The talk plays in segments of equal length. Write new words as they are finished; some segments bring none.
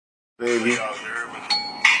Baby.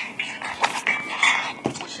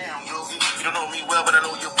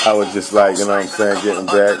 I was just like, you know what I'm saying, getting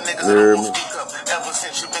back. You heard me? Ever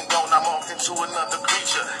since you've been gone, I'm off into another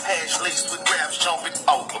creature. Hash laced with raps jumping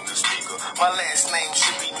out of the speaker. My last name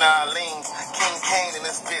should be Nolene. King Kane in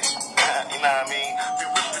this bitch. You know what I mean?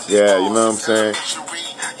 Yeah, you know what I'm saying?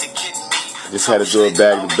 Just had to do a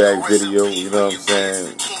back-to-back video, you know what I'm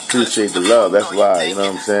saying? Appreciate the love, that's why, you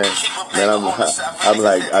know what I'm saying? Man, I'm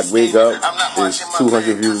like, I wake up, it's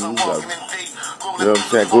 200 views. You know what I'm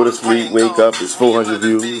saying? Go to sleep, wake up, it's 400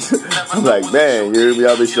 views. I'm like, man, you heard me?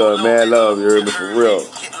 I'll be showing mad love, you heard me, for real. You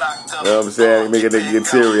know what I'm saying? Make a nigga get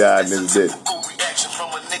teary-eyed in this bitch.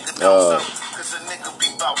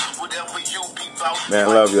 Man,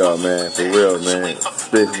 I love y'all, man, for real, man.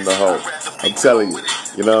 Straight from the heart. I'm telling you,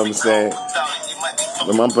 you know what I'm saying?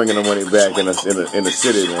 I'm bringing the money back in the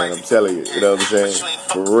city, man. I'm telling you, you know what I'm saying?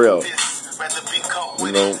 For real.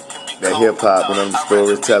 You know, that hip-hop, you know, the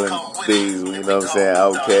storytelling things, you know what I'm saying?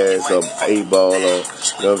 Outkast or 8Ball or,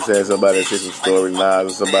 you know what I'm saying? Somebody that said some story, Nas, or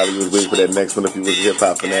somebody who was waiting for that next one if he was a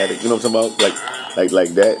hip-hop fanatic. You know what I'm talking about? Like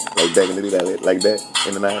that? Like back in the day, like that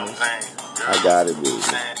in the 90s? I got it, dude.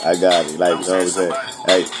 I got it. Like, you know what I'm saying?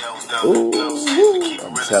 Hey, ooh,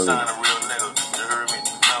 I'm telling you.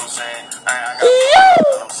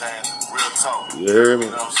 You hear me?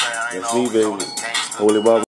 That's me, baby. Holy Ball.